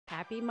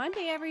Happy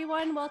Monday,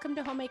 everyone. Welcome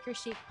to Homemaker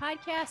Chic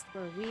Podcast,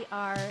 where we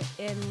are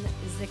in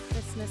the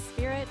Christmas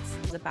spirit.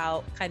 It's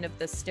about kind of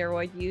the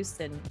steroid use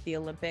in the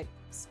Olympic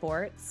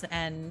sports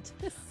and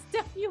the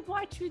stuff you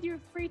watch with your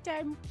free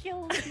time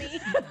kills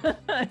me.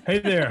 Hey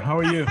there, how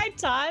are you? Hi,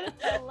 Todd.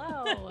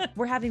 Hello.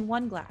 We're having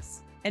one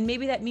glass, and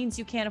maybe that means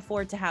you can't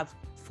afford to have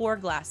 4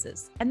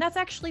 glasses. And that's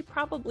actually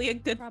probably a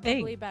good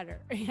thing. Probably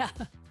better. Yeah.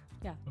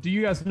 Do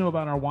you guys know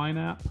about our wine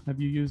app? Have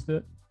you used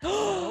it?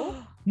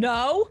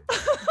 No.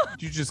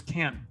 You just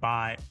can't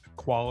buy a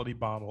quality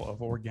bottle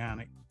of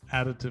organic,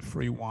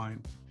 additive-free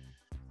wine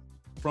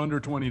for under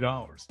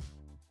 $20.